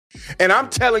And I'm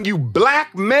telling you,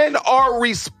 black men are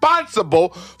responsible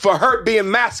for her being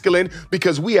masculine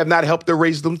because we have not helped her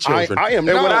raise them children. I am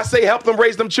and not. when I say help them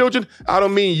raise them children, I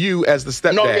don't mean you as the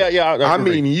stepdad. No, yeah, I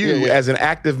mean you as an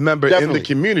active member in the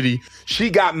community. She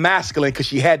got masculine because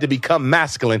she had to become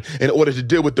masculine in order to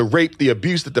deal with the rape, the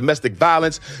abuse, the domestic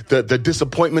violence, the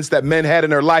disappointments that men had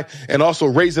in her life, and also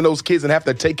raising those kids and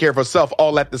having to take care of herself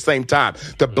all at the same time.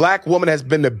 The black woman has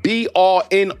been the be-all,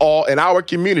 end-all in our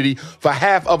community for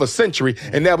half of a century,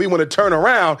 and now we want to turn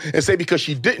around and say because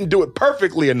she didn't do it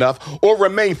perfectly enough or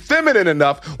remain feminine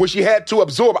enough when she had to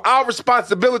absorb our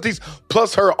responsibilities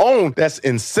plus her own, that's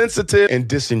insensitive and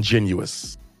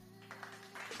disingenuous.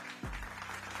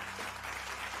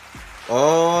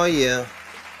 Oh, yeah.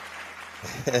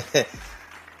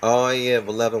 Oh, yeah,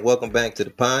 beloved. Welcome back to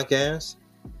the podcast.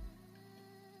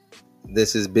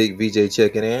 This is Big VJ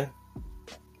checking in.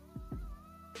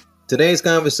 Today's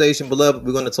conversation, beloved,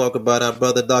 we're going to talk about our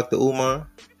brother, Dr. Umar.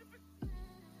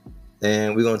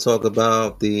 And we're going to talk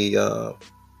about the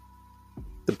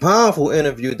powerful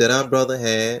interview that our brother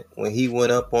had when he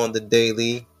went up on the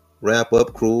Daily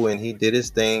Wrap-Up Crew and he did his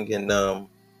thing. And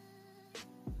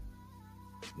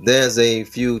there's a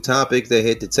few topics that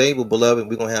hit the table, beloved.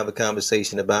 We're going to have a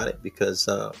conversation about it because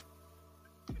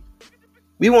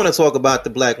we want to talk about the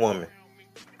black woman.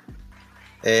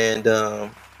 And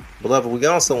beloved, we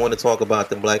also want to talk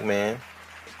about the black man.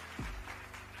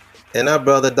 And our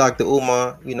brother, Dr.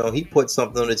 Umar, he put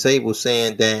something on the table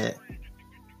saying that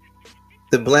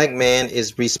the black man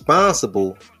is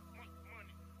responsible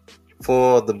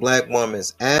for the black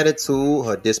woman's attitude,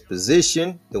 her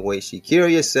disposition, the way she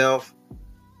carries herself.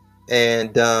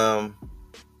 And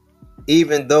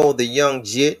even though the young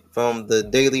jit from the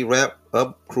Daily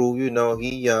Wrap-Up Crew,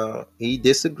 he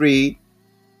disagreed.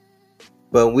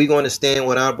 But we're going to stand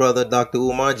with our brother, Dr.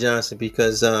 Umar Johnson,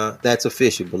 because that's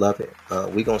official, beloved.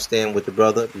 We're going to stand with the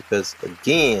brother because,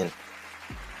 again,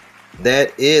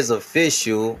 that is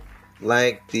official,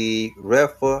 like the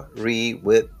referee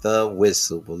with the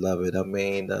whistle, beloved. I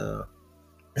mean, and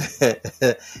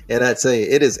I tell you,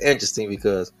 it is interesting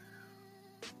because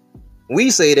we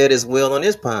say that as well on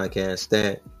this podcast,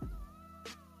 that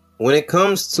when it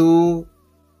comes to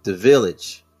the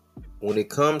village, when it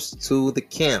comes to the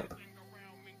camp,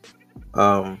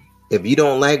 if you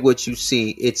don't like what you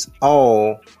see, it's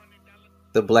all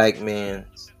the black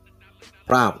man's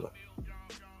problem.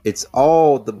 It's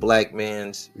all the black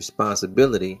man's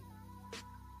responsibility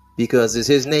because it's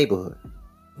his neighborhood,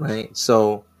 right?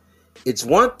 So it's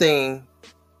one thing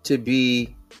to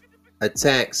be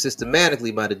attacked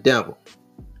systematically by the devil.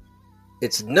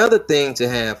 It's another thing to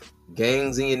have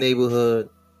gangs in your neighborhood,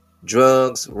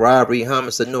 drugs, robbery,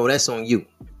 homicide. No, that's on you.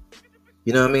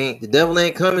 You know what I mean? The devil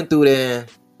ain't coming through there.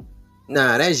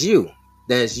 Nah, that's you.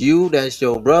 That's you. That's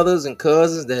your brothers and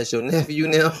cousins. That's your nephew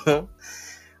now.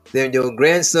 Then your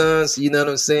grandsons. You know what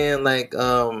I'm saying? Like,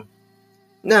 nah,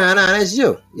 that's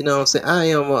you. You know what I'm saying? I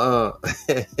am,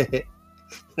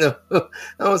 no,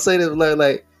 I don't say this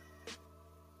like,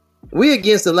 we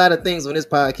against a lot of things on this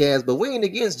podcast, but we ain't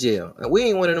against jail. We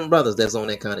ain't one of them brothers that's on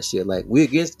that kind of shit. Like, we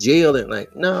against jail and like,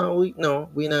 we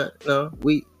not. No,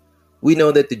 we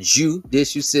know that the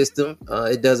judicial system,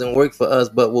 it doesn't work for us.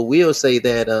 But what we'll say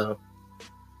that,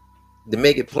 to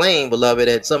make it plain, beloved,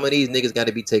 that some of these niggas got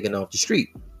to be taken off the street.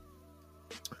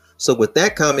 So with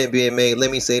that comment being made,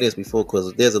 let me say this before,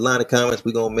 because there's a lot of comments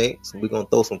we're going to make. So we're going to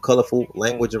throw some colorful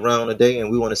language around today, and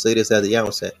we want to say this at the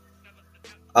outset.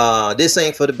 This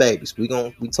ain't for the babies. We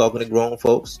talking to grown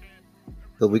folks.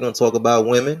 So we're going to talk about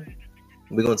women.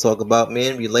 We're going to talk about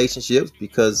men, relationships,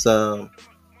 because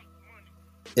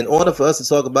in order for us to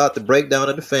talk about the breakdown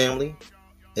of the family,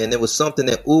 and there was something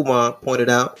that Umar pointed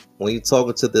out when he was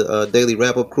talking to the Daily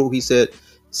Wrap-Up Crew. He said,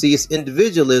 see, it's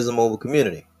individualism over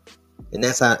community. And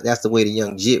that's the way the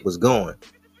young jit was going.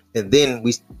 And then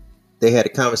they had a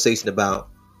conversation about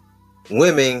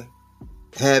women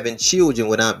having children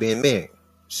without being married.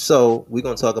 So we're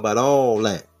going to talk about all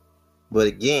that. But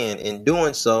again, in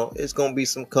doing so, it's going to be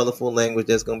some colorful language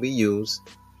that's going to be used.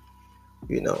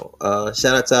 Shout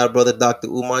out to our brother, Dr.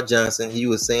 Umar Johnson. He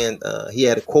was saying, he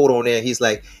had a quote on there. He's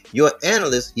like, your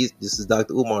analyst, this is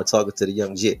Dr. Umar talking to the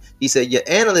young jit. He said, your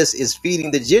analyst is feeding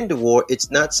the gender war.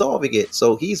 It's not solving it.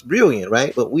 So he's brilliant,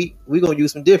 right? But we're going to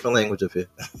use some different language up here.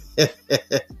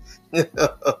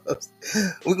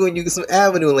 We're going to use some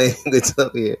avenue language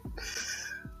up here.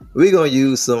 We're going to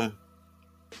use some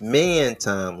man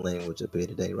time language up here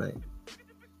today, right?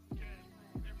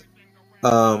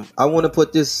 I want to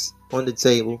put this on the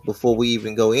table before we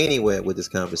even go anywhere with this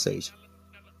conversation.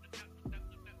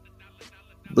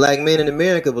 Black men in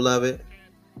America, beloved,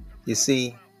 you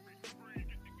see,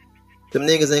 Them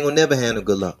niggas ain't gonna never have no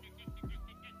good luck.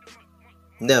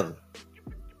 Never.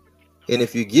 And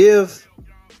if you give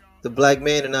the black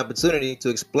man an opportunity to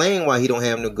explain why he don't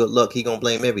have no good luck, he gonna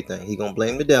blame everything. He gonna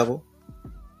blame the devil,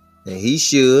 and he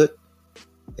should.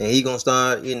 And he gonna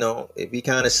start, if he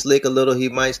kind of slick a little, he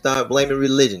might start blaming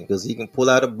religion, because he can pull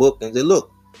out a book and say, look,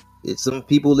 it's some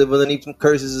people live underneath some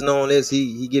curses and all this.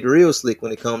 He get real slick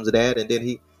when it comes to that, and then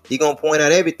he gonna point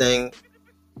out everything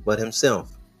but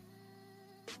himself.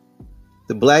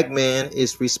 The black man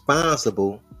is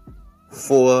responsible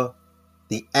for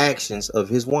the actions of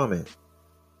his woman,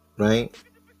 right?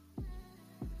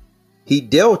 He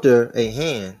dealt her a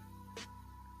hand,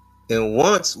 and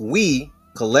once we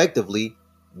collectively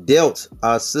dealt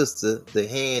our sister the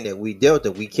hand that we dealt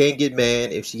her, we can't get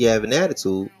mad if she have an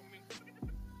attitude,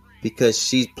 because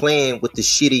she's playing with the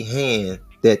shitty hand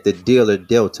that the dealer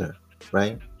dealt her,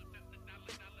 right?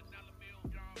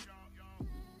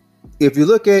 If you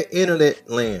look at internet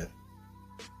land,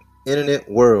 internet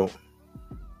world,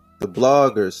 the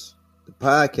bloggers, the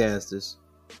podcasters,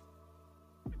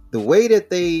 the way that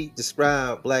they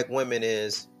describe black women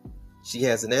is she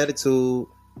has an attitude.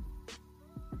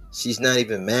 She's not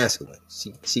even masculine.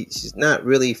 She's not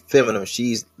really feminine.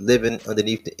 She's living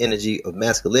underneath the energy of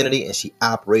masculinity, and she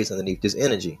operates underneath this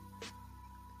energy.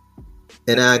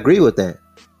 And I agree with that.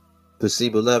 But see,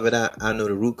 beloved, I know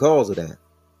the root cause of that.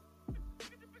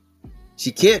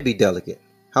 She can't be delicate.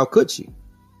 How could she?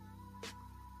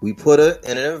 We put her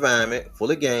in an environment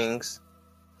full of gangs,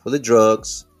 full of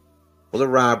drugs, full of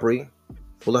robbery,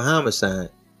 full of homicide.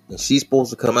 And she's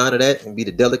supposed to come out of that and be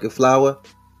the delicate flower?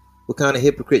 What kind of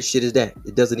hypocrite shit is that?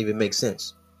 It doesn't even make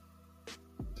sense.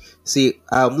 See,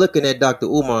 I'm looking at Dr.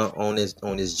 Umar on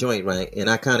this joint, right? And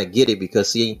I kind of get it, because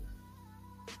see,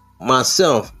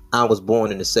 myself, I was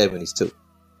born in the 70s too.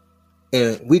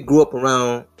 And we grew up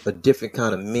around a different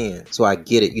kind of men. So I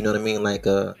get it, you know what I mean? Like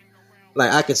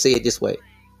I can say it this way.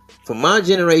 From my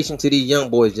generation to these young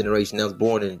boys' generation that was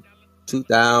born in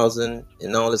 2000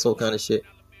 and all this whole kind of shit.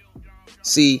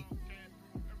 See,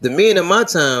 the men of my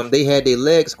time, they had their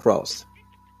legs crossed.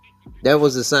 That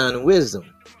was a sign of wisdom.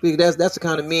 Because that's the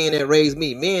kind of men that raised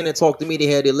me. Men that talk to me, they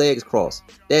had their legs crossed.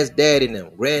 That's daddy and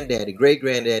them, granddaddy, great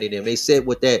granddaddy and them. They sit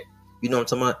with that, you know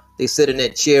what I'm talking about? They sit in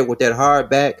that chair with that hard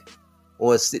back,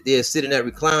 or they sit in that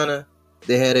recliner.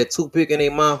 They had that toothpick in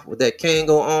their mouth with that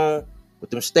Kango on,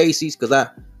 with them Stacy's. Because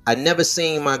I never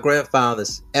seen my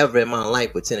grandfathers ever in my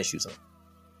life with tennis shoes on.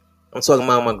 I'm talking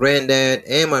about my granddad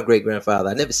and my great grandfather.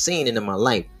 I never seen it in my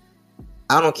life.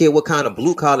 I don't care what kind of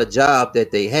blue collar job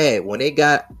that they had. When they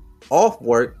got off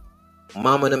work,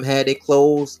 mama and them had their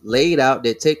clothes laid out.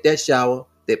 They take that shower.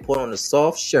 They put on a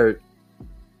soft shirt,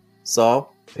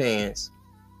 soft pants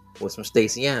with some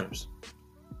Stacey Adams.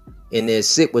 And they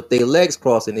sit with their legs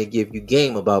crossed, and they give you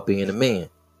game about being a man.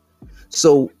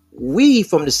 So we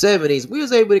from the 70s, we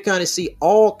was able to kind of see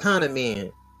all kind of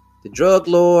men. The drug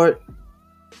lord,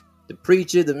 the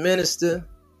preacher, the minister,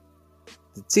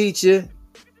 the teacher,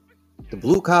 the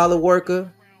blue collar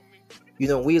worker. We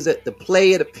was at the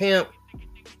player, the pimp,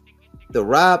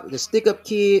 the stick up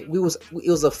kid. It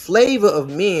was a flavor of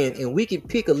men, and we could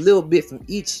pick a little bit from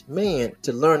each man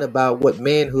to learn about what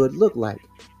manhood looked like.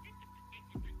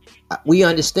 We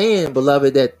understand,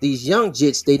 beloved, that these young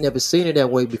jits, they never seen it that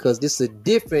way, because this is a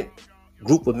different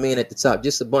group of men at the top.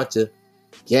 Just a bunch of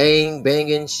gang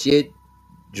banging shit,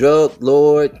 drug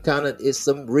lord kind of. It's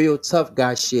some real tough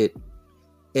guy shit.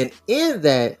 And in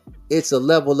that, it's a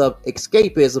level of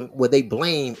escapism where they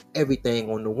blame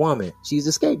everything on the woman. She's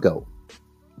a scapegoat.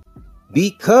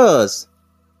 Because,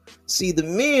 see, the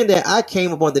men that I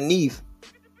came up underneath,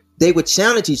 they would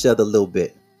challenge each other a little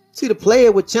bit. See, the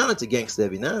player would challenge the gangster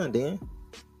every now and then.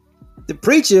 The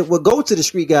preacher would go to the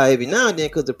street guy every now and then,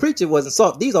 because the preacher wasn't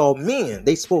soft. These are all men.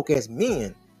 They spoke as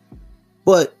men.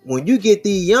 But when you get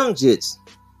these young jits,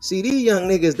 see, these young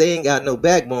niggas, they ain't got no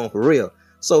backbone for real.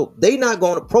 So they not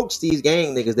going to approach these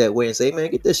gang niggas that way and say, man,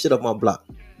 get this shit off my block.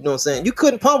 You know what I'm saying? You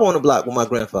couldn't pump on the block with my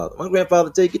grandfather. My grandfather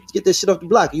tell you, get this shit off the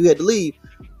block. You had to leave.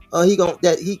 He got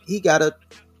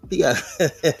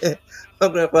my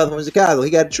grandfather from Chicago.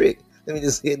 He got a trick. Let me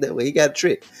just say it that way. He got a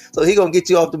trick. So he gonna get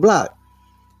you off the block.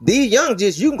 These young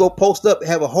jits, you can go post up,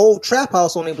 have a whole trap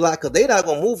house on their block, because they not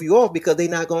gonna move you off, because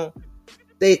they're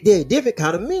a different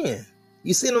kind of men.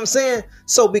 You see what I'm saying?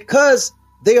 So because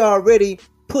they are already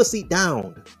pussy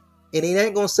down, and they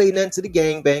ain't gonna say nothing to the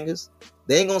gangbangers,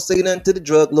 they ain't gonna say nothing to the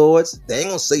drug lords, they ain't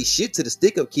gonna say shit to the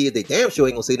stick up kids, they damn sure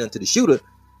ain't gonna say nothing to the shooter.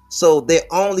 So their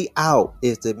only out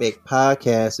is to make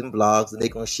podcasts and blogs, and they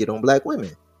gonna shit on black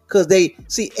women. Because they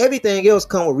see everything else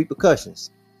come with repercussions.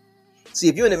 See,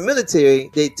 if you're in the military,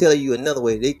 they tell you another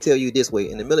way. They tell you this way.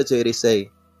 In the military, they say,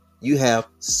 You have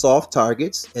soft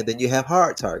targets, and then you have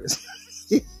hard targets.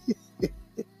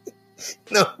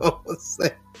 No,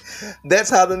 that's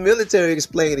how the military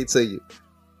explained it to you.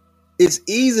 It's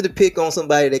easy to pick on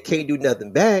somebody that can't do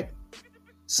nothing back.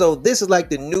 So this is like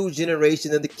the new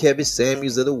generation of the Kevin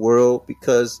Samuels of the world,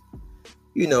 because,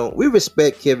 you know, we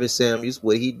respect Kevin Samuels,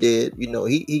 what he did. You know,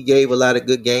 he gave a lot of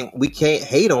good game. We can't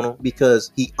hate on him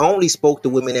because he only spoke to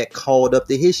women that called up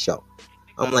to his show.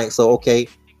 I'm like, so, okay,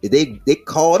 they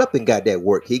called up and got that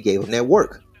work. He gave them that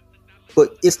work.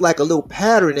 But it's like a little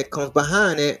pattern that comes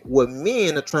behind that where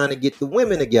men are trying to get the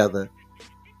women together.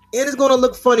 And it's going to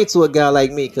look funny to a guy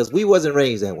like me because we wasn't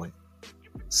raised that way.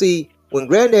 See, when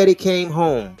granddaddy came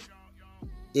home,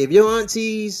 if your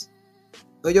aunties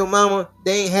or your mama,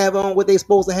 they ain't have on what they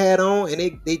supposed to have on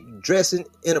and they dressing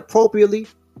inappropriately,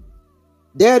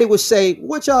 daddy would say,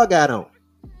 what y'all got on?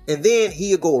 And then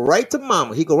he'll go right to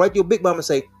mama. He'll go right to your big mama and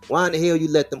say, why in the hell you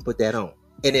let them put that on?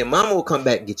 And then mama will come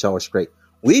back and get y'all straight.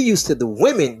 We used to the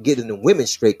women getting the women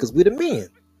straight because we're the men.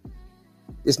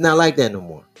 It's not like that no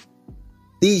more.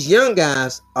 These young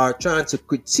guys are trying to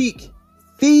critique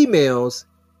females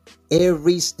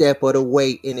every step of the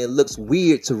way, and it looks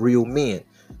weird to real men.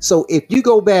 So if you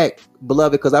go back,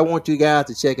 beloved, because I want you guys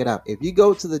to check it out. If you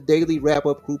go to the Daily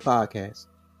Wrap-Up Crew podcast,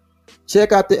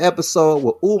 check out the episode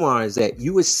where Umar is at.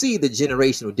 You will see the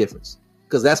generational difference.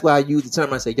 Because that's why I use the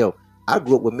term. I say, yo, I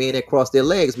grew up with men that cross their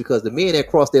legs, because the men that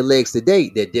cross their legs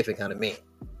today, they're different kind of men.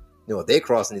 You know, they're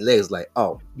crossing their legs like,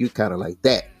 oh, you kind of like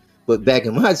that. But back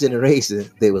in my generation,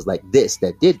 they was like this,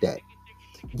 that did that.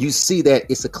 You see that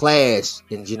it's a clash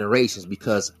in generations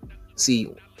because,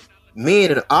 see,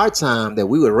 men in our time that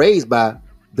we were raised by,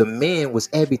 the man was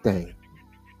everything.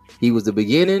 He was the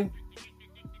beginning.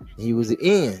 He was the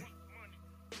end.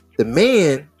 The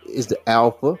man is the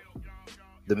alpha.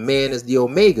 The man is the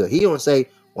omega. He don't say,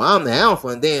 well, I'm the alpha,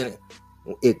 and then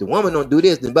if the woman don't do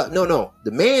this, then no.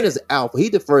 The man is the alpha. He's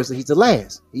the first and he's the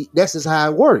last. That's just how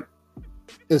it works.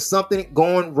 If something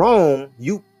going wrong,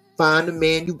 you find the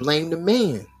man, you blame the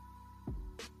man.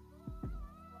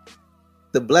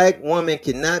 The black woman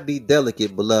cannot be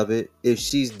delicate, beloved, if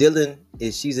she's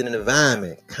in an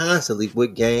environment constantly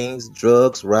with gangs,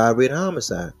 drugs, robbery, and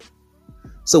homicide.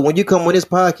 So when you come on this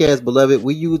podcast, beloved,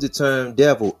 we use the term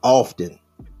devil often.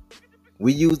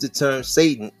 We use the term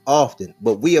Satan often,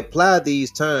 but we apply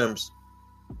these terms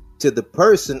to the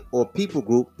person or people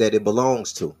group that it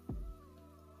belongs to.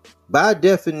 By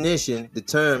definition, the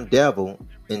term devil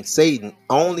and Satan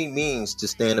only means to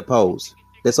stand opposed.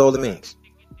 That's all it means.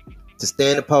 To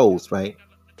stand opposed, right?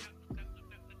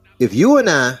 If you and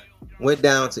I went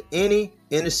down to any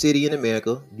inner city in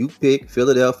America, you pick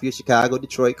Philadelphia, Chicago,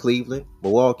 Detroit, Cleveland,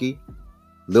 Milwaukee,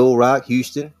 Little Rock,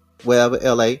 Houston, wherever,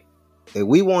 LA, and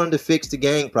we wanted to fix the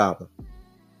gang problem,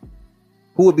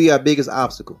 who would be our biggest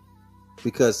obstacle?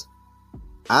 Because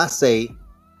I say,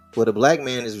 well, the black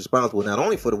man is responsible not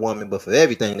only for the woman, but for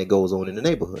everything that goes on in the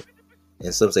neighborhood.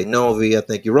 And some say, no, V, I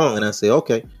think you're wrong. And I say,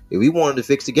 okay, if we wanted to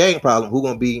fix the gang problem, who's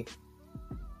going to be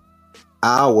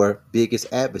our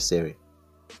biggest adversary?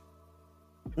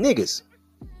 Niggas.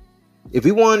 If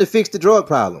we wanted to fix the drug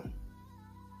problem,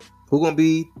 who's going to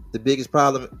be the biggest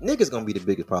problem? Niggas going to be the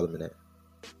biggest problem in that.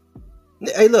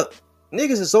 Hey, look,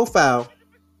 niggas is so foul,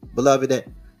 beloved, that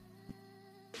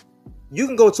you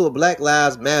can go to a Black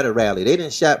Lives Matter rally. They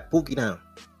didn't shot Pookie down.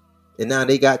 And now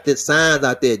they got this signs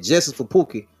out there, justice for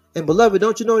Pookie. And beloved,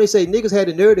 don't you know they say niggas had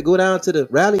the nerve to go down to the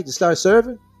rally to start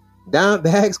serving? Dime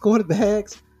bags, quarter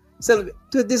bags.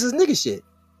 This is nigga shit.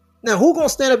 Now, who gonna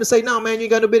stand up and say, no, man, you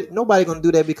ain't got no bit? Nobody gonna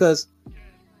do that because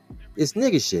it's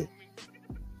nigga shit.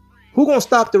 Who gonna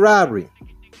stop the robbery?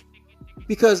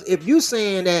 Because if you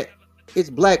saying that it's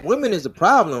black women is the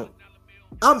problem,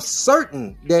 I'm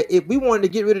certain that if we wanted to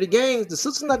get rid of the gangs, the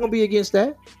sisters not gonna be against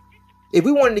that. If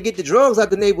we wanted to get the drugs out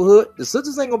the neighborhood, the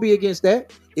sisters ain't gonna be against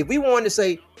that. If we wanted to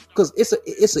say, because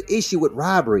it's an issue with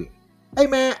robbery. Hey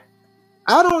man,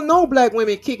 I don't know black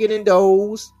women kicking in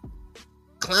doors,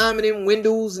 climbing in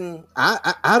windows, and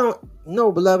I don't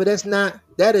know, beloved.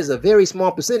 That is a very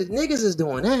small percentage. Niggas is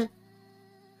doing that.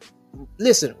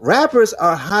 Listen, rappers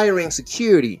are hiring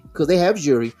security because they have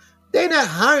jury. They're not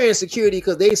hiring security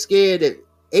because they scared that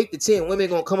 8 to 10 women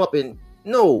gonna come up and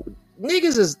no.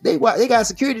 Niggas is they got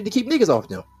security to keep niggas off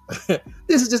them.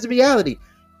 This is just the reality.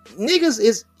 Niggas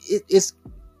is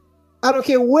I don't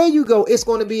care where you go, it's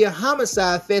going to be a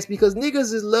homicide fest because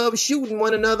niggas is love shooting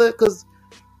one another because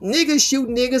niggas shoot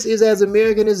niggas is as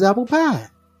American as apple pie.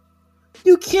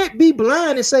 You can't be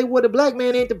blind and say, well, the black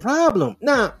man ain't the problem.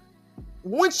 Now,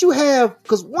 once you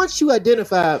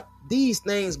identify these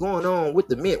things going on with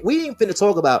the men, we ain't finna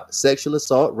talk about sexual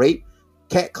assault, rape,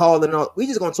 catcalling, all. We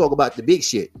just gonna talk about the big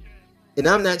shit. And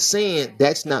I'm not saying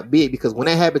that's not big, because when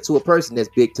that happens to a person, that's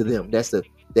big to them. That's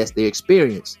their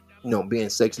experience. Being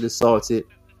sexually assaulted,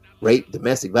 rape,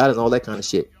 domestic violence, all that kind of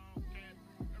shit.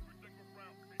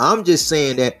 I'm just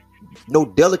saying that no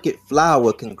delicate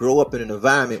flower can grow up in an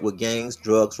environment with gangs,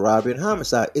 drugs, robbery, and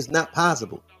homicide. It's not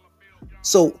possible.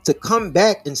 So to come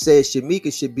back and say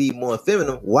Shamika should be more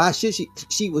feminine, why should she?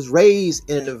 She was raised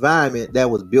in an environment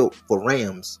that was built for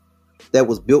rams, that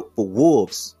was built for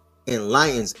wolves and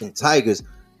lions and tigers.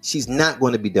 She's not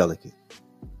going to be delicate.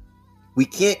 We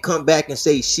can't come back and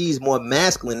say she's more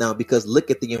masculine now, because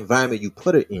look at the environment you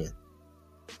put her in.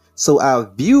 So I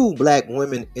view black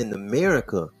women in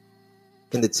America,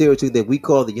 in the territory that we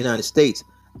call the United States,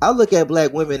 I look at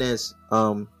black women as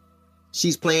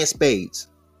she's playing spades.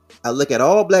 I look at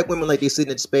all black women like they're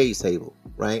sitting at the spades table,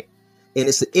 right? And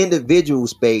it's an individual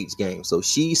spades game. So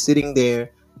she's sitting there.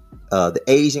 The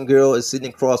Asian girl is sitting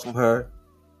across from her.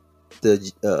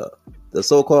 The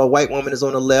so-called white woman is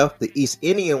on the left. The East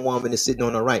Indian woman is sitting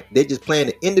on the right. They're just playing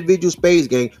the individual spades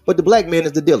game, but the black man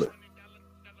is the dealer.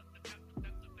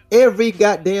 Every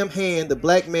goddamn hand, the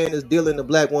black man is dealing the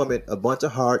black woman a bunch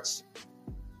of hearts,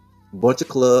 a bunch of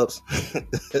clubs,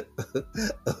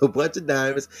 a bunch of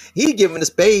diamonds. He giving the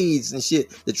spades and shit,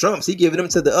 the trumps. He giving them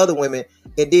to the other women.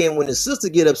 And then when the sister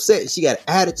get upset, she got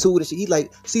attitude and shit. He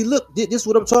like, see, look, this is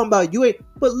what I'm talking about. You ain't,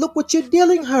 but look what you're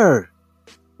dealing her.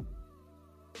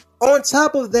 On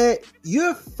top of that,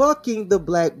 you're fucking the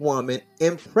black woman,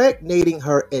 impregnating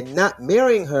her and not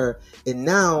marrying her. And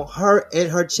now her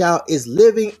and her child is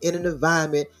living in an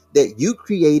environment that you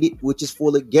created, which is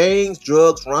full of gangs,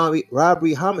 drugs,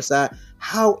 robbery, homicide.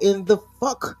 How in the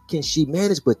fuck can she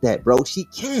manage with that, bro? She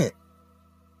can't.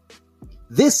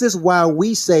 This is why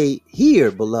we say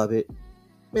here, beloved,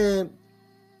 man,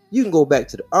 you can go back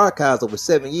to the archives over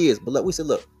 7 years. But we said,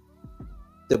 look,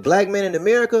 the black man in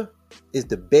America is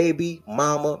the baby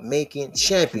mama making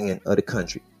champion of the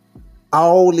country.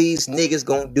 All these niggas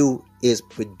gonna do is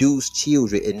produce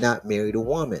children and not marry the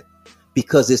woman,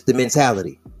 because it's the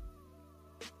mentality.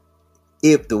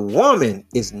 If the woman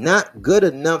is not good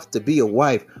enough to be a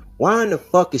wife, why in the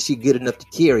fuck is she good enough to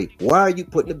carry? Why are you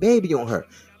putting a baby on her?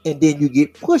 And then you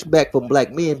get pushback from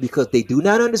black men because they do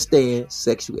not understand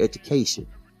sexual education.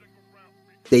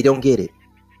 They don't get it.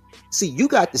 See, you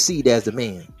got the seed as a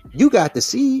man. You got the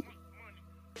seed.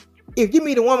 If you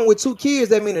meet a woman with 2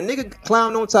 kids, that mean a nigga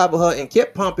climbed on top of her and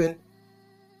kept pumping.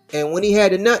 And when he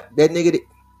had a nut, that nigga,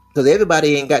 because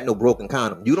everybody ain't got no broken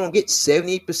condom. You don't get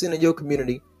 78% of your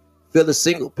community fill a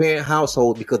single parent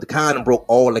household because the condom broke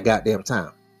all the goddamn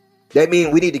time. That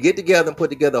means we need to get together and put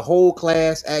together a whole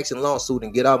class action lawsuit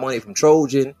and get our money from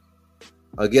Trojan,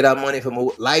 or get our money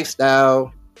from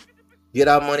Lifestyle, get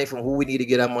our money from who we need to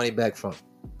get our money back from.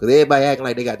 Because everybody acting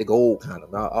like they got the gold condom.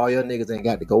 All your niggas ain't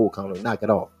got the gold condom. Knock it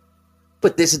off.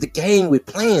 But this is the game we're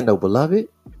playing, though, beloved.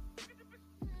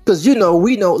 Because we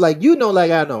know, like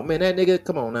I know, man, that nigga,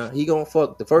 come on now. He gonna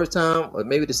fuck the first time or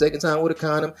maybe the second time with a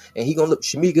condom, and he gonna look,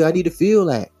 Shamika, I need to feel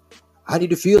that. I need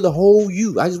to feel the whole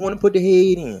you. I just want to put the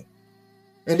head in.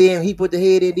 And then he put the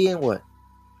head in, then what?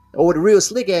 Or the real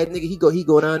slick ass nigga, he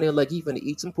go down there like he finna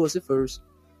eat some pussy first,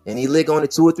 and he lick on it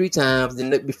 2 or 3 times.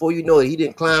 Then before you know it, he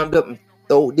didn't climbed up and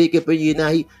throw dick up in you. Now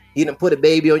he done put a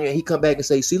baby on you, and he come back and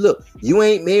say, see, look, you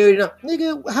ain't married enough.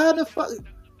 Nigga, how the fuck?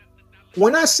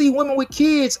 When I see women with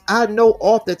kids, I know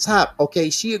off the top, okay,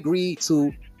 she agreed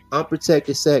to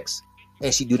unprotected sex,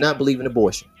 and she do not believe in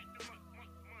abortion.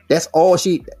 That's all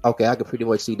okay, I can pretty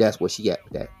much see that's where she at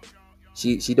with that.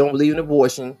 She don't believe in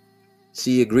abortion.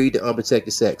 She agreed to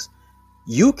unprotected sex.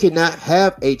 You cannot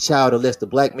have a child unless the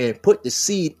black man put the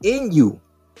seed in you.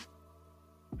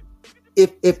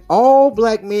 If all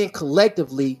black men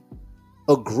collectively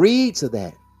agreed to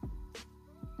that,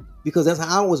 because that's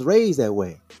how I was raised that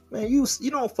way. Man, you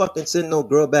don't fucking send no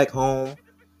girl back home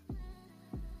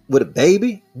with a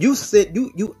baby. You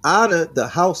honor the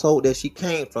household that she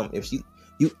came from.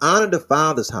 You honor the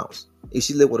father's house. If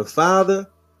she lived with a father,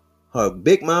 her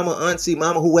big mama, auntie,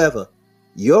 mama, whoever,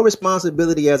 your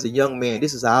responsibility as a young man,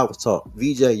 this is how I was taught.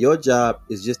 VJ, your job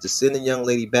is just to send a young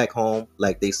lady back home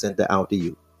like they sent her out to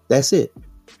you. That's it.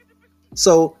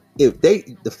 So if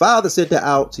the father sent her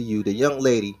out to you, the young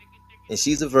lady, and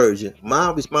she's a virgin,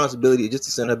 my responsibility is just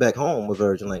to send her back home a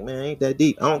virgin. Like, man, ain't that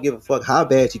deep. I don't give a fuck how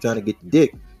bad she's trying to get the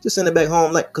dick. Just send her back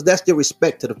home, like, because that's your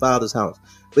respect to the father's house.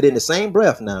 But in the same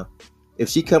breath now, if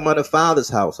she come out of father's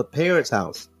house, her parents'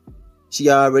 house, she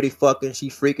already fucking, she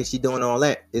freaking, she doing all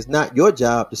that. It's not your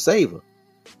job to save her.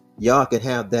 Y'all can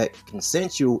have that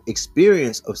consensual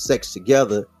experience of sex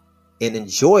together and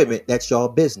enjoyment. That's y'all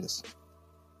business.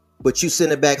 But you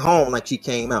send her back home like she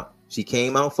came out. She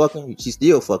came out fucking you. She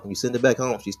still fucking you. Send her back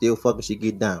home. She still fucking. She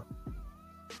get down.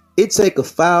 It take a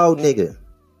foul nigga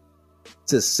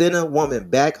to send a woman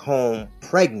back home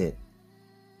pregnant,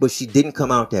 but she didn't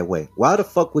come out that way. Why the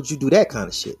fuck would you do that kind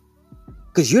of shit?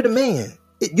 Because you're the man.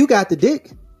 You got the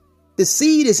dick. The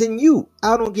seed is in you.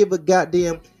 I don't give a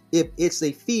goddamn if it's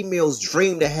a female's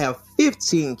dream to have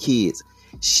 15 kids.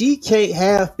 She can't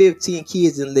have 15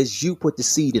 kids unless you put the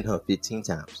seed in her 15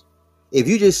 times. If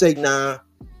you just say, nah,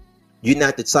 you're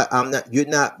not the type, you're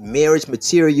not marriage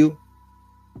material.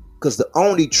 Because the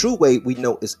only true way we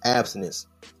know is abstinence.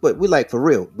 But we like, for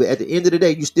real. But at the end of the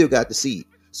day, you still got the seed.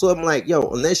 So I'm like, yo,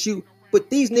 unless you,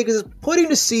 but these niggas is putting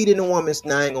the seed in the woman's,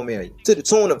 nah, I ain't gonna marry you. To the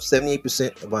tune of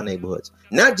 78% of our neighborhoods.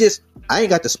 Not just, I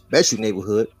ain't got the special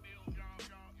neighborhood.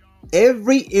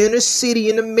 Every inner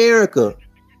city in America,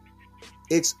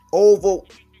 it's over.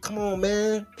 Come on,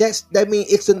 man. That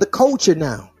means it's in the culture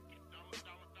now.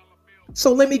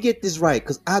 So let me get this right,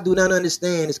 because I do not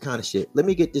understand this kind of shit. Let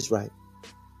me get this right.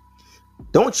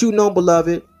 Don't you know,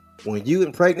 beloved, when you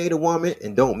impregnate a woman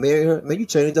and don't marry her, man, you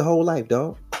change the whole life,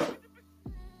 dog.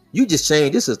 You just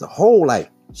change. This is the whole life.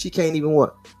 She can't even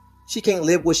what? She can't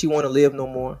live what she want to live no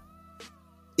more.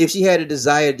 If she had a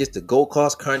desire just to go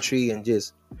cross country and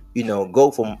just, go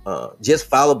from, just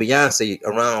follow Beyonce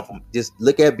around, from just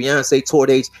look at Beyonce tour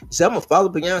dates. She said, I'm going to follow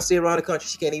Beyonce around the country.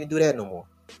 She can't even do that no more.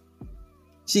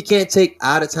 She can't take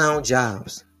out of town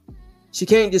jobs. She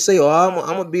can't just say, oh, I'm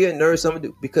going to be a nurse. I'm gonna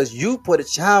do, because you put a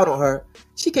child on her.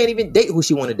 She can't even date who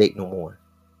she want to date no more.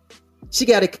 She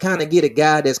got to kind of get a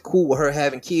guy that's cool with her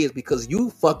having kids because you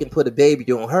fucking put a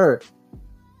baby on her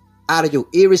out of your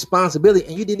irresponsibility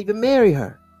and you didn't even marry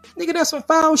her. Nigga, that's some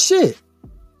foul shit.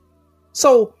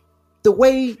 So the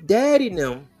way daddy and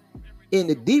them in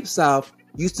the deep south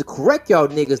used to correct y'all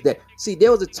niggas that, see,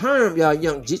 there was a term y'all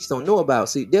young jits don't know about.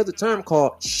 See, there's a term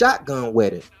called shotgun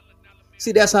wedding.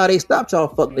 See, that's how they stopped y'all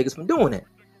fuck niggas from doing that.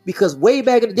 Because way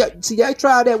back in the day, see, I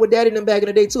tried that with daddy and them back in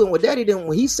the day too. And what daddy did,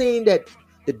 when he seen that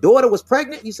the daughter was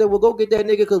pregnant, he said, well, go get that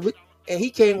nigga. And he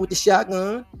came with the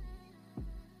shotgun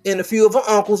and a few of her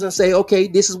uncles and say, okay,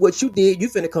 this is what you did. You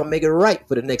finna come make it right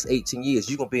for the next 18 years.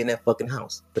 You're going to be in that fucking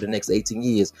house for the next 18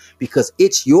 years. Because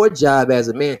it's your job as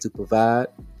a man to provide,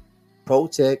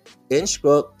 protect,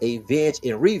 instruct, avenge,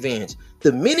 and revenge.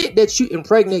 The minute that you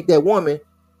impregnate that woman,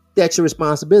 that's your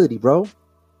responsibility, bro.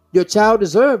 Your child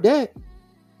deserved that.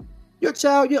 Your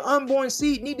child, your unborn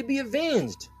seed need to be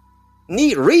avenged.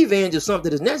 Need revenge if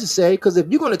something is necessary. Because if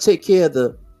you're going to take care of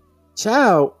the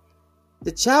child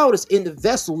is in the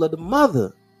vessel of the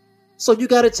mother. So you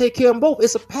got to take care of them both.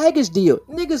 It's a package deal.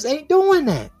 Niggas ain't doing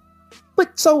that.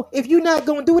 But so if you're not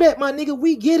going to do that, my nigga,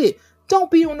 we get it. Don't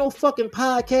be on no fucking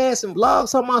podcast and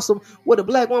blogs talking about some, what a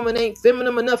black woman ain't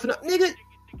feminine enough. Nigga,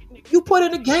 you put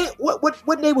in the game.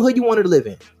 What neighborhood you wanted to live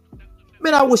in?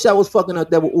 Man, I wish I was fucking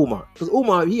up there with Umar. Because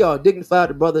Umar, he all dignified.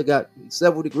 The brother got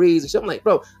several degrees and shit. I'm like,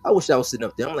 bro, I wish I was sitting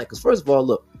up there. I'm like, because first of all,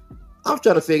 look, I'm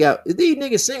trying to figure out, is these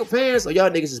niggas single parents or y'all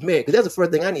niggas is married? Because that's the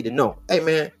first thing I need to know. Hey,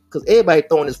 man, because everybody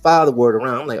throwing this father word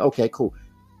around. I'm like, okay, cool.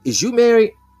 Is you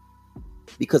married?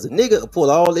 Because a nigga will pull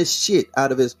all this shit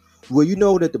out of his, well, you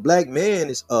know that the black man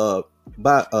is,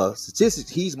 by statistics,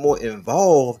 he's more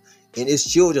involved in his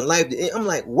children's life. I'm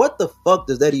like, what the fuck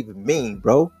does that even mean,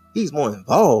 bro? He's more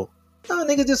involved. No,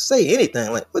 nigga, just say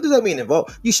anything. Like, what does that mean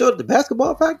involved? You showed up the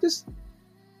basketball practice?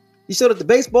 You showed up the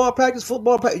baseball practice,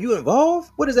 football practice? You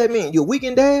involved? What does that mean? You a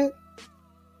weekend dad?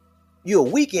 You a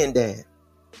weekend dad.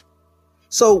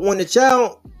 So when the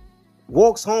child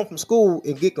walks home from school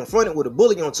and get confronted with a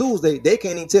bully on Tuesday, they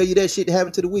can't even tell you that shit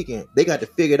happened to the weekend. They got to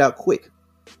figure it out quick.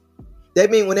 That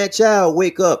means when that child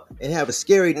wake up and have a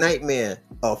scary nightmare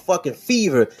or fucking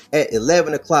fever at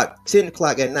 11 o'clock, 10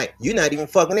 o'clock at night, you're not even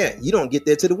fucking there. You don't get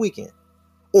there till the weekend.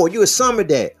 Or you're a summer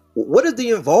dad. What does the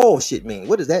involved shit mean?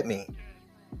 What does that mean?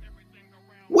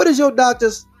 What is your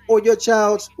doctor's or your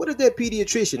child's, what is their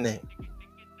pediatrician name?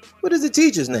 What is the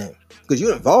teacher's name? Because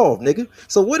you're involved, nigga.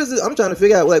 So what is it? I'm trying to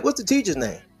figure out, like, what's the teacher's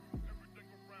name?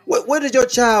 What is your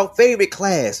child's favorite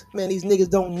class? Man, these niggas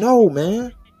don't know,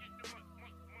 man.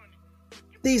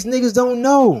 These niggas don't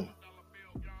know.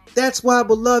 That's why,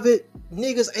 beloved,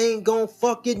 niggas ain't gonna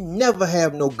fucking never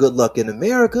have no good luck in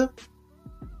America.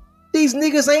 These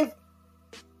niggas ain't,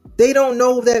 they don't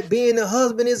know that being a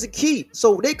husband is a key.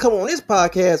 So they come on this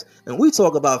podcast and we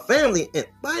talk about family, and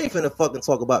I ain't finna fucking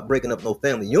talk about breaking up no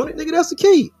family unit, nigga. That's the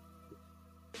key.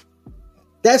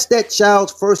 That's that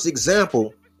child's first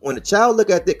example. When the child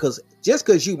look at that, because just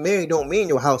because you married don't mean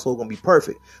your household gonna be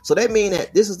perfect. So that means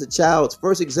that this is the child's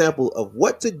first example of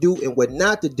what to do and what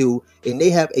not to do, and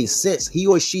they have a sense, he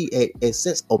or she, a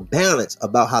sense of balance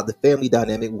about how the family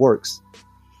dynamic works.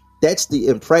 That's the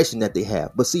impression that they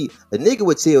have. But see, a nigga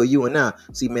would tell you and I,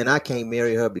 see, man, I can't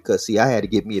marry her because, see, I had to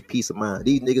get me a peace of mind.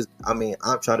 These niggas, I mean,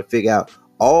 I'm trying to figure out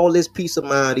all this peace of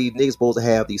mind these niggas supposed to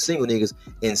have, these single niggas,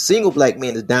 and single black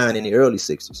men is dying in the early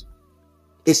 60s.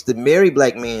 It's the married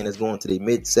black man that's going to the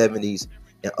mid 70s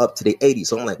and up to the 80s.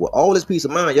 So I'm like, well, all this peace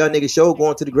of mind, y'all niggas show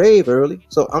going to the grave early.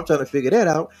 So I'm trying to figure that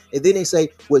out. And then they say,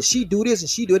 well, she do this and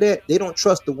she do that. They don't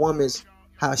trust the woman's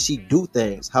how she do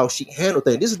things, how she handle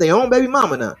things. This is their own baby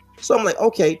mama now. So I'm like,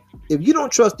 okay, if you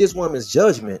don't trust this woman's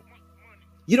judgment,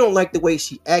 you don't like the way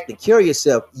she act and carry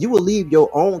herself, you will leave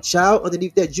your own child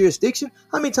underneath that jurisdiction.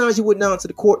 How many times you went down to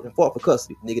the court and fought for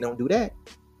custody? Nigga, don't do that.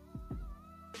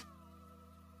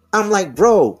 I'm like,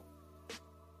 bro,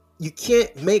 you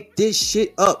can't make this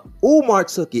shit up. Umar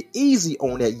took it easy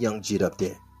on that young jit up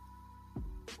there.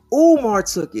 Umar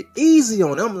took it easy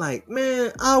on it. I'm like,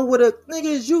 man, I would have, nigga,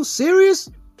 is you serious?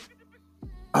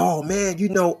 Oh, man,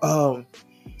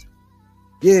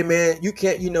 yeah, man, you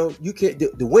can't,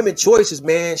 the women choices,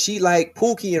 man. She like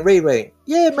Pookie and Ray Ray.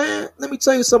 Yeah, man, let me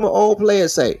tell you something old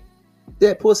players say.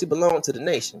 That pussy belonged to the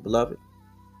nation, beloved.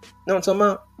 You know what I'm talking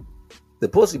about? The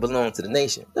pussy belonged to the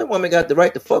nation. That woman got the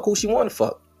right to fuck who she want to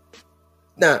fuck.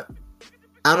 Now,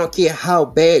 I don't care how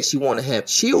bad she want to have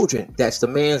children. That's the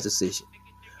man's decision.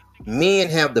 Men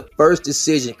have the first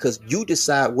decision because you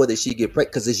decide whether she get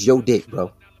pregnant because it's your dick,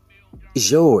 bro.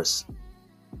 It's yours.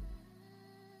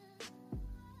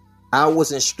 I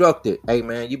was instructed, hey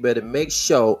man, you better make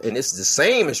sure, and this is the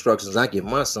same instructions I give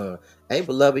my son. Hey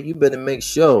beloved, you better make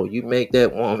sure you make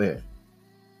that woman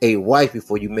a wife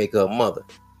before you make her a mother.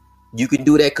 You can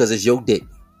do that because it's your dick.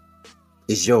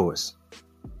 It's yours.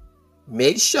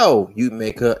 Make sure you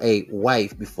make her a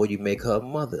wife before you make her a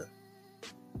mother.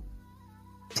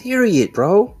 Period,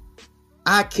 bro.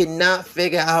 I cannot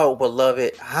figure out,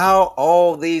 beloved, how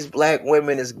all these black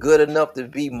women is good enough to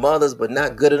be mothers, but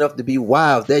not good enough to be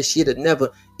wives. That shit it'll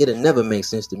never make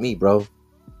sense to me, bro.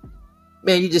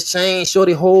 Man, you just changed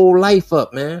shorty whole life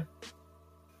up, man.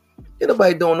 Ain't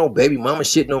nobody doing no baby mama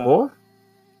shit no more.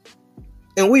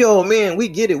 And we all men, we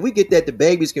get it. We get that the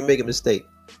babies can make a mistake.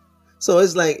 So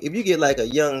it's like, if you get like a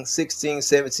young 16,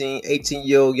 17,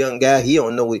 18-year-old young guy, he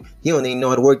don't even know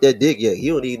how to work that dick yet. He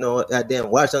don't even know how to goddamn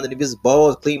wash underneath his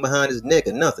balls, clean behind his neck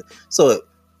or nothing. So,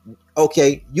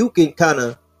 okay, you can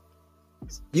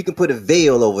put a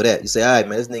veil over that. You say, all right,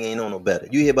 man, this nigga ain't know no better.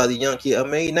 You hear about the young kid, I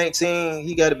mean, he's 19,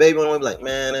 he got a baby on the way, like,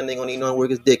 man, that nigga don't even know how to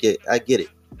work his dick yet. I get it.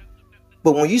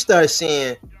 But when you start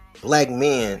seeing black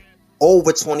men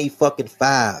over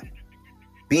 25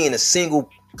 being a single,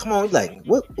 come on, like,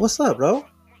 what's up, bro?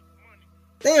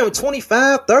 Damn,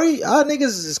 25, 30, our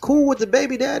niggas is cool with the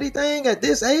baby daddy thing at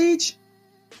this age?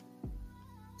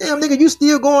 Damn, nigga, you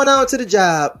still going out to the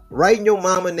job, writing your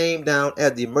mama name down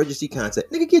as the emergency contact.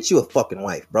 Nigga, get you a fucking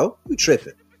wife, bro. You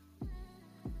tripping.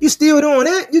 You still doing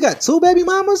that? You got 2 baby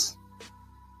mamas?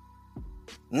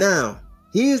 Now,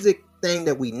 here's the thing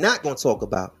that we not going to talk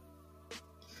about.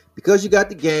 Because you got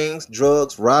the gangs,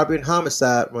 drugs, robbery, and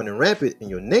homicide running rampant in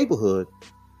your neighborhood,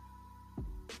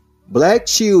 black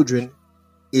children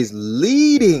is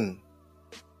leading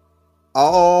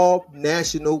all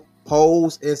national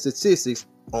polls and statistics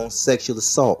on sexual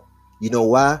assault. You know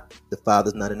why? The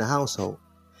father's not in the household.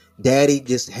 Daddy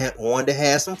just wanted to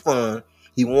have some fun.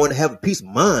 He wanted to have a peace of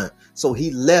mind. So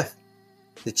he left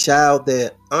the child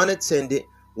there unattended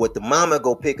with the mama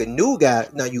go pick a new guy.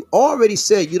 Now, you already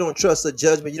said you don't trust her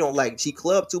judgment. You don't like, she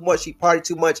clubbed too much, she partied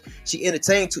too much, she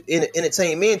entertained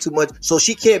men too much, so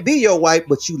she can't be your wife,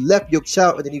 but you left your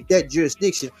child underneath that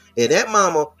jurisdiction, and that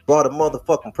mama brought a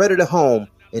motherfucking predator home,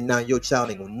 and now your child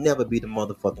ain't gonna never be the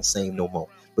motherfucking same no more.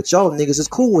 But y'all niggas is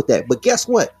cool with that. But guess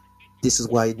what? This is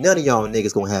why none of y'all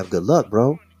niggas gonna have good luck,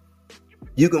 bro.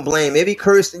 You can blame every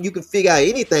curse and you can figure out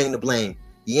anything to blame.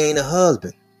 You ain't a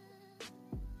husband.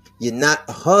 You're not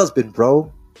a husband,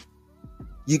 bro.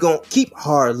 You gonna keep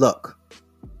hard luck.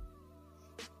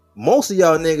 Most of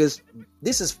y'all niggas,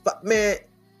 man,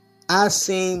 I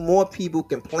seen more people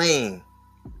complain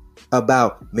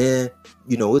about, man,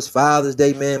 it's Father's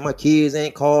Day, man, my kids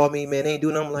ain't called me, man, they ain't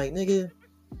doing nothing. I'm like, nigga,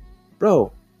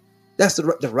 bro, that's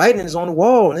the writing is on the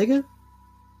wall, nigga.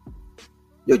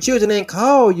 Your children ain't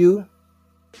call you.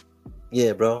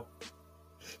 Yeah, bro.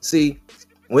 See,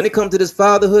 when it comes to this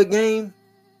fatherhood game,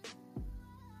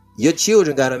 your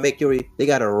children gotta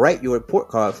write your report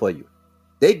card for you.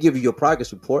 They give you your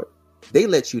progress report. They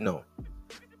let you know.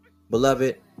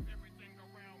 Beloved,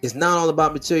 it's not all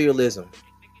about materialism.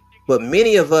 But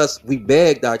many of us, we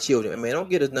begged our children, man, don't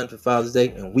get us nothing for Father's Day.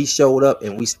 And we showed up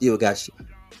and we still got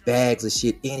bags of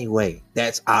shit anyway.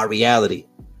 That's our reality.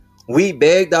 We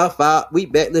begged our father. We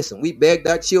begged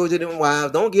our children and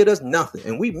wives. Don't get us nothing,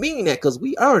 and we mean that because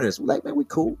we earners. We're like, man, we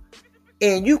cool.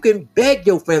 And you can beg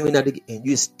your family not to get, and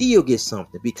you still get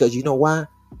something because you know why?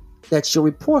 That's your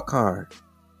report card.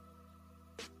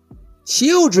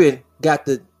 Children got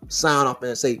to sign off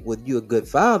and say, well, you're a good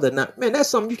father. Now, man, that's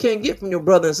something you can't get from your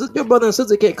brother and sister. Your brother and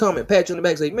sister can't come and pat you on the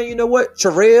back and say, man, you know what?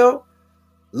 Terrell,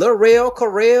 Larell,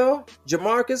 Correll,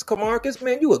 Jamarcus, Camarcus,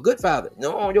 man, you a good father.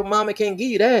 No, your mama can't give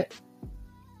you that.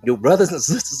 Your brothers and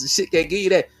sisters and shit can't give you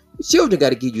that. Your children got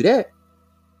to give you that.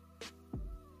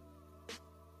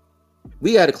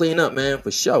 We got to clean up, man,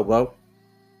 for sure, bro.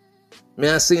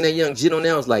 Man, I seen that young Jit on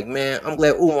there. I was like, man, I'm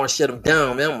glad Umar shut him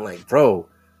down, man. I'm like, bro,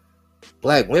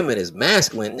 black women is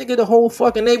masculine. Nigga, the whole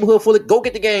fucking neighborhood full of, go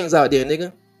get the gangs out there,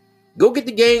 nigga. Go get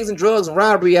the gangs and drugs and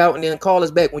robbery out and then call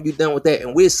us back when you're done with that.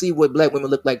 And we'll see what black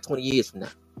women look like 20 years from now.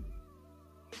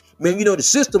 Man, you know, the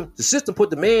system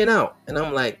put the man out. And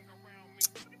I'm like,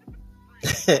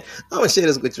 I'm going to share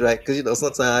this with you, right? Because, you know,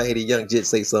 sometimes I hear the young Jit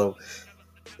say so.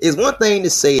 It's one thing to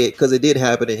say it because it did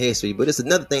happen in history, but it's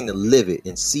another thing to live it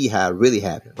and see how it really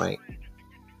happened, right?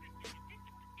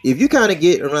 If you kind of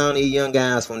get around these young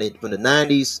guys from the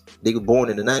 90s, they were born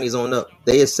in the 90s on up,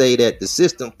 they say that the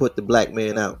system put the black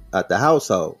man out the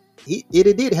household.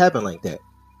 It did happen like that,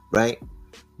 right?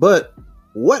 But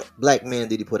what black man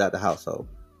did he put out the household?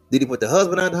 Did he put the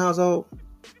husband out the household?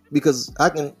 Because I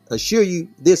can assure you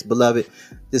this, beloved,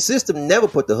 the system never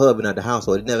put the husband out the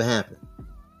household. It never happened.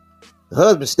 The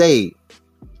husband stayed.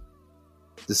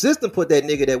 The system put that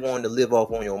nigga that wanted to live off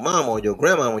on your mama, or your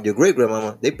grandma, or your great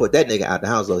grandmama. They put that nigga out the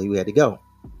household. He had to go.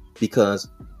 Because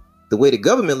the way the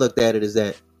government looked at it is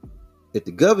that if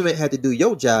the government had to do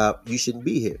your job, you shouldn't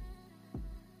be here.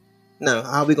 Now,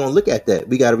 how are we going to look at that?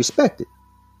 We got to respect it.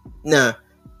 Now,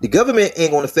 the government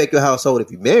ain't going to affect your household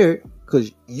if you're married,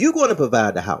 because you're going to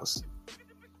provide the house.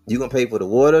 You're going to pay for the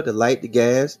water, the light, the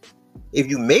gas. If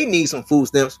you may need some food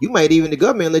stamps, you might even the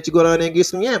government let you go down there and get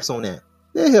some yamps on that.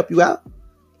 They'll help you out.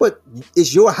 But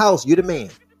it's your house. You're the man.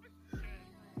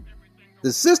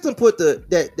 The system put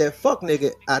that fuck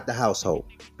nigga out the household.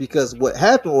 Because what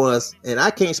happened was, and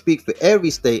I can't speak for every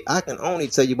state, I can only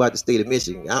tell you about the state of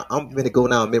Michigan. I'm going to go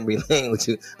down memory lane with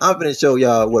you. I'm going to show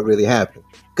y'all what really happened.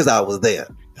 Because I was there.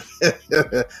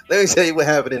 Let me tell you what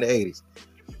happened in the 80s.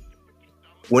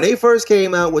 When they first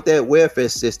came out with that welfare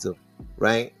system,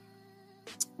 right?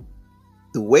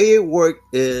 The way it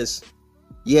worked is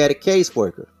you had a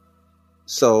caseworker.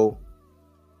 So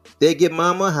they give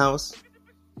mama a house.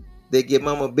 They give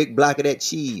mama a big block of that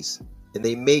cheese. And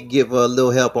they may give her a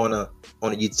little help on the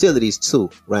utilities too,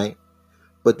 right?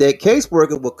 But that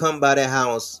caseworker will come by that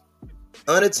house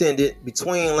unattended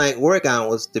between like work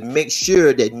hours to make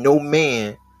sure that no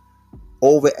man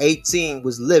over 18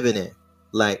 was living in.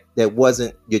 Like that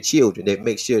wasn't your children. They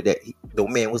make sure that no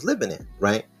man was living in,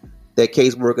 right? That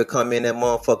caseworker come in that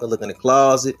motherfucker, look in the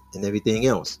closet and everything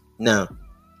else. Now,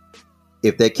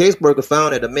 if that caseworker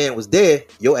found that a man was dead,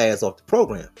 your ass off the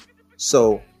program.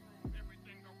 So,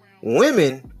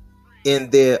 women in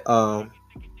their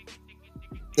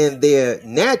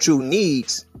natural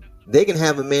needs, they can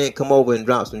have a man come over and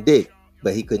drop some dick,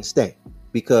 but he couldn't stay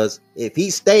because if he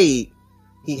stayed,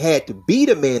 he had to be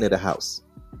the man of the house,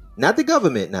 not the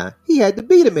government. Now he had to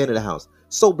be the man of the house.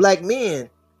 So, black men,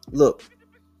 look.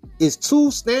 It's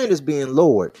two standards being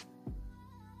lowered.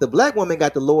 The black woman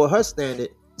got to lower her standard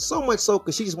so much so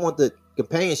because she just want the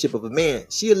companionship of a man.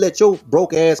 She'll let your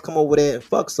broke ass come over there and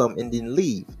fuck something and then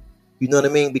leave. You know what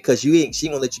I mean? Because she ain't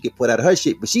gonna let you get put out of her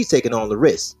shit, but she's taking on the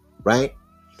risk, right?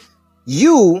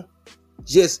 You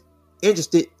just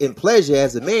interested in pleasure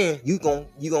as a man. You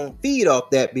gonna feed off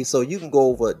that, so you can go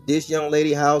over this young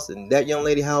lady house and that young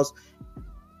lady house.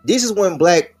 This is when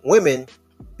black women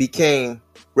became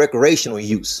recreational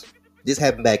use. This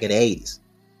happened back in the 80s.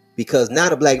 Because now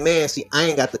the black man, see, I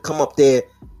ain't got to come up there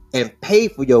and pay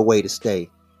for your way to stay.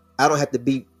 I don't have to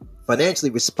be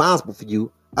financially responsible for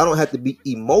you. I don't have to be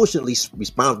emotionally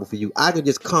responsible for you. I can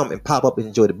just come and pop up and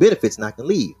enjoy the benefits and I can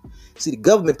leave. See, the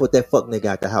government put that fuck nigga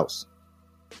out the house.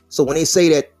 So when they say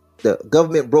that the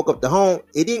government broke up the home,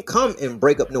 it didn't come and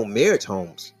break up no marriage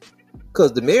homes.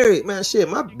 Because the married, man, shit,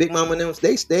 my big mama and them,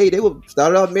 they stayed. They were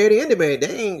started off married and married.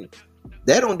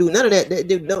 They don't do none of that. They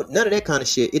do none of that kind of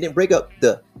shit. It didn't break up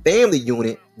the family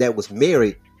unit that was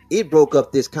married. It broke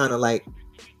up this kind of like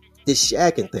this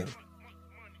shacking thing.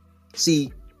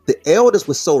 See, the elders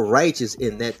were so righteous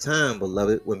in that time,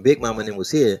 beloved, when Big Mama and them was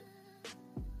here.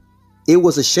 It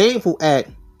was a shameful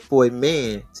act for a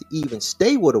man to even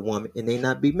stay with a woman and they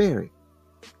not be married.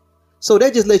 So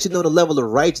that just lets you know the level of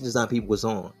righteousness on people was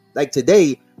on. Like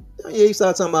today, you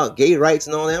start talking about gay rights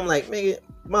and all that. I'm like, man,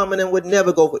 Mama and them would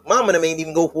never go for. Mama and them ain't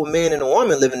even go for a man and a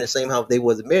woman living in the same house they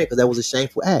wasn't married because that was a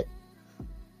shameful act.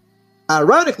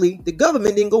 Ironically, the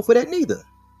government didn't go for that neither.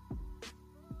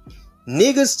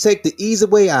 Niggas take the easy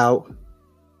way out.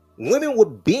 Women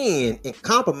would bend and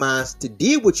compromise to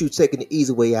deal with you taking the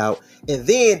easy way out, and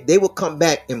then they will come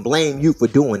back and blame you for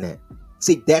doing that.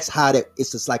 See, that's how that.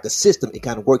 It's just like a system. It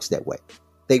kind of works that way.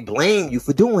 They blame you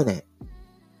for doing that.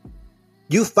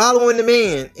 You following the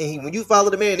man, and when you follow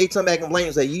the man, they come back and blame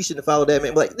you, say you shouldn't have followed that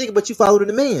man. But like, nigga, but you followed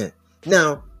the man.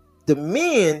 Now, the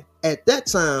men at that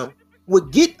time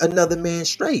would get another man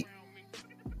straight,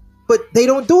 but they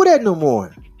don't do that no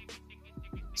more.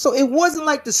 So it wasn't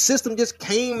like the system just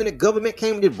came and the government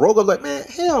came and just broke up. Like, man,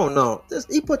 hell no.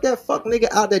 He put that fuck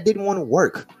nigga out that didn't want to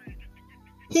work.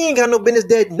 He ain't got no business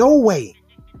dead, no way.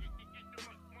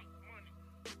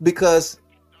 Because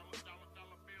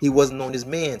he wasn't on his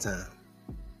man time.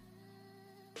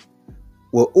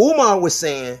 What Umar was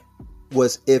saying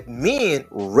was if men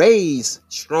raise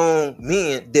strong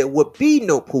men, there would be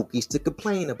no pookies to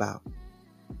complain about.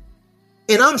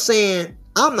 And I'm saying,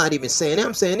 I'm not even saying that.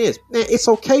 I'm saying this. Man, it's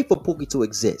okay for Pookie to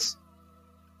exist.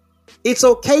 It's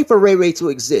okay for Ray Ray to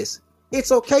exist.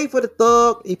 It's okay for the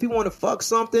thug if you want to fuck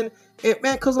something. And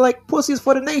man, because like pussy is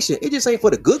for the nation. It just ain't for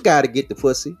the good guy to get the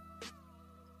pussy.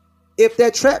 If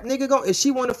that trap nigga if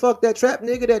she want to fuck that trap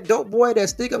nigga, that dope boy, that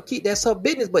stick up key, that's her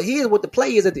business. But here's what the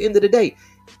play is at the end of the day.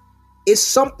 It's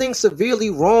something severely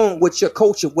wrong with your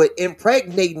culture where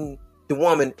impregnating the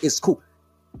woman is cool.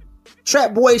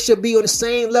 Trap boy should be on the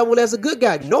same level as a good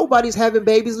guy. Nobody's having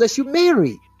babies unless you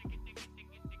married.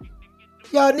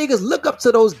 Y'all niggas look up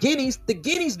to those guineas. The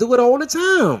guineas do it all the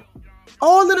time.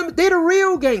 All of them, they the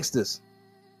real gangsters.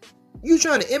 You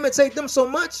trying to imitate them so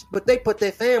much, but they put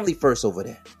their family first over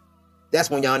there. That's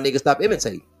when y'all niggas stop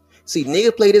imitating. See,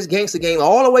 niggas play this gangster game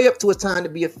all the way up to it's time to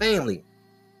be a family.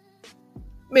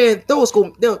 Man, those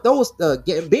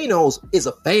Gambinos is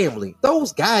a family.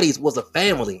 Those Gottis was a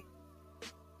family.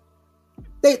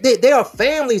 They are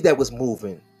families that was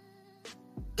moving.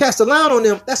 Castellano on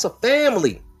them, that's a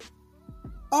family.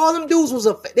 All them dudes was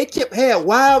they had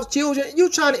wives, children. You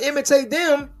trying to imitate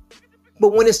them,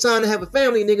 but when it's time to have a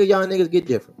family, nigga, y'all niggas get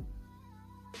different.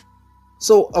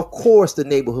 So of course the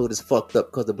neighborhood is fucked up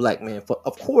because the black man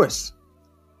of course.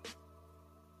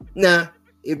 Now,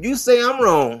 if you say I'm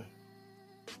wrong,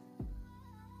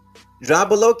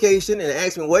 drop a location and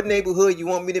ask me what neighborhood you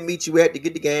want me to meet you at to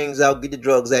get the gangs out, get the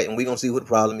drugs at, and we're going to see what the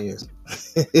problem is.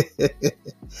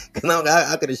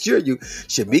 I can assure you,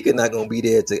 Shamika not going to be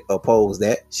there to oppose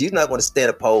that. She's not going to stand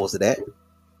opposed to that.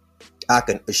 I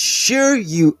can assure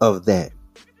you of that.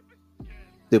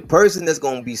 The person that's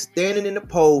going to be standing in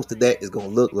opposed to that is going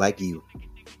to look like you.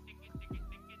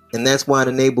 And that's why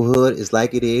the neighborhood is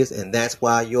like it is, and that's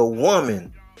why your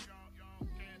woman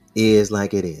is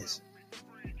like it is.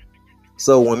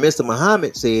 So when Mr.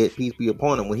 Muhammad said, peace be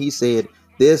upon him, when he said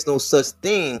there's no such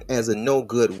thing as a no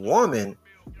good woman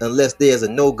unless there's a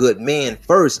no good man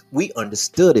first, we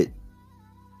understood it.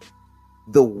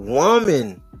 The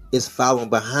woman is following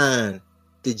behind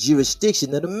the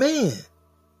jurisdiction of the man.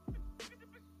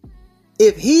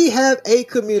 If he have a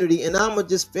community, and I'm going to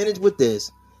just finish with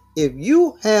this. If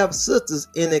you have sisters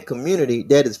in a community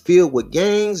that is filled with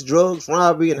gangs, drugs,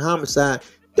 robbery, and homicide,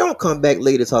 don't come back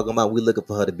later talking about we looking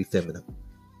for her to be feminine.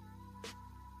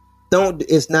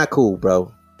 It's not cool,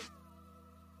 bro.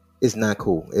 It's not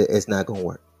cool. It's not going to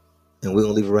work. And we're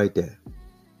going to leave it right there.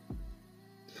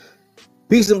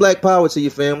 Peace and black power to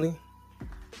your family.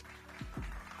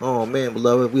 Oh, man,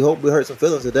 beloved. We hope we hurt some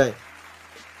feelings today.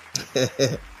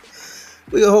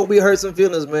 We hope we hurt some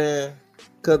feelings, man.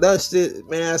 Because that shit,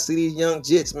 man, I see these young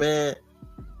jits, man.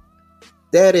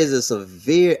 That is a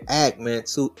severe act, man,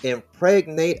 to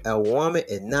impregnate a woman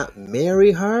and not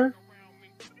marry her.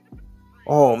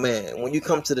 Oh, man, when you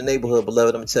come to the neighborhood,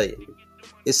 beloved, I'm going to tell you,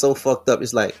 it's so fucked up.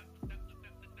 It's like,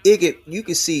 you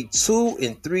can see 2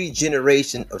 and 3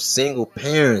 generations of single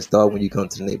parents, dog, when you come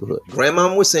to the neighborhood.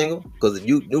 Grandmama was single, because the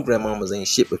new grandmamas ain't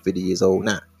shit but 50 years old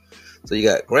now. So you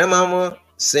got grandmama,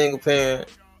 single parent,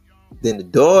 then the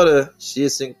daughter, she a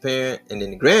single parent, and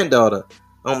then the granddaughter.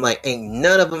 I'm like, ain't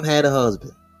none of them had a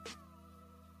husband.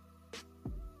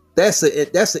 That's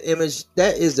an image.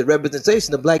 That is the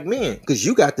representation of black men. Because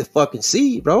you got the fucking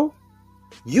seed, bro.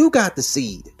 You got the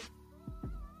seed.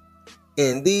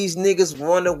 And these niggas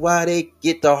wonder why they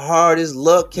get the hardest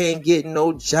luck, can't get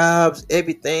no jobs,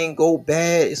 everything go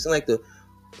bad. It's like the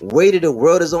weight of the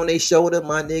world is on their shoulder,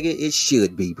 my nigga. It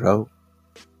should be, bro.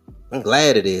 I'm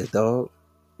glad it is, dog.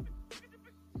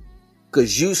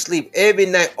 Because you sleep every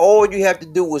night. All you have to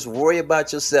do is worry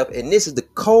about yourself. And this is the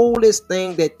coldest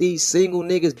thing that these single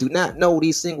niggas do not know.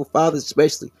 These single fathers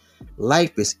especially.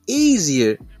 Life is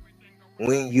easier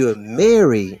when you're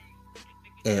married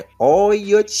and all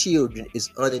your children is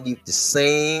underneath the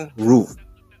same roof.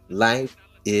 Life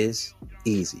is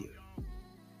easier.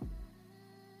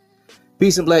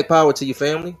 Peace and black power to your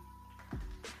family.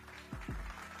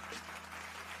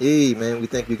 Hey, man, we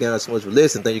thank you guys so much for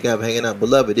listening. Thank you guys for hanging out.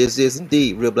 Beloved, this is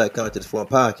indeed Real Black Content Forum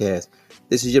Podcast.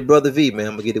 This is your brother V, man.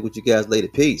 I'm going to get it with you guys later.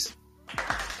 Peace.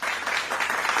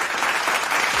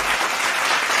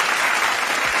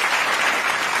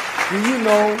 Do you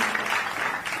know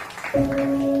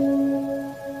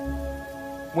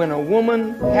when a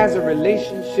woman has a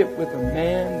relationship with a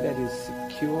man that is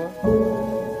secure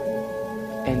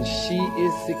and she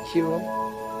is secure,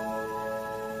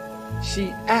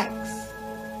 she acts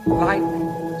like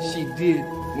she did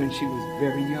when she was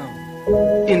very young.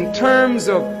 In terms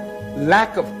of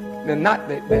lack of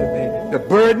the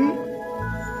burden,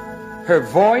 her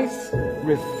voice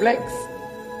reflects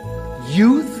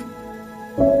youth.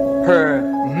 Her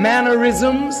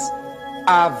mannerisms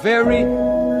are very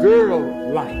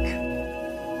girl-like.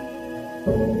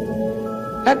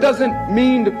 That doesn't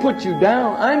mean to put you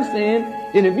down. I'm saying,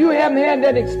 and if you haven't had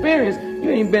that experience,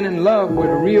 you ain't been in love with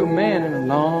a real man in a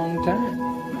long time.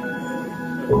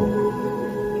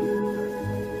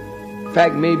 In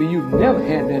fact, maybe you've never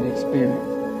had that experience.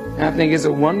 And I think it's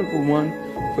a wonderful one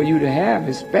for you to have,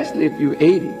 especially if you're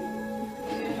 80.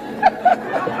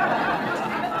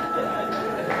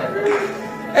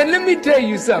 And let me tell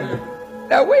you something.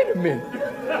 Now, wait a minute.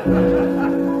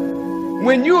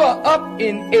 When you are up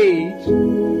in age,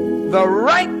 the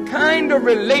right kind of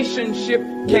relationship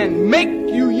can make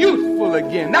you youthful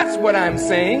again. That's what I'm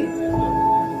saying.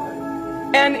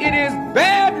 And it is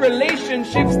bad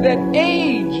relationships that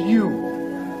age you,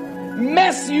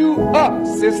 mess you up,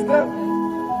 sister.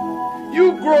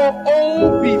 You grow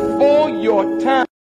old before your time.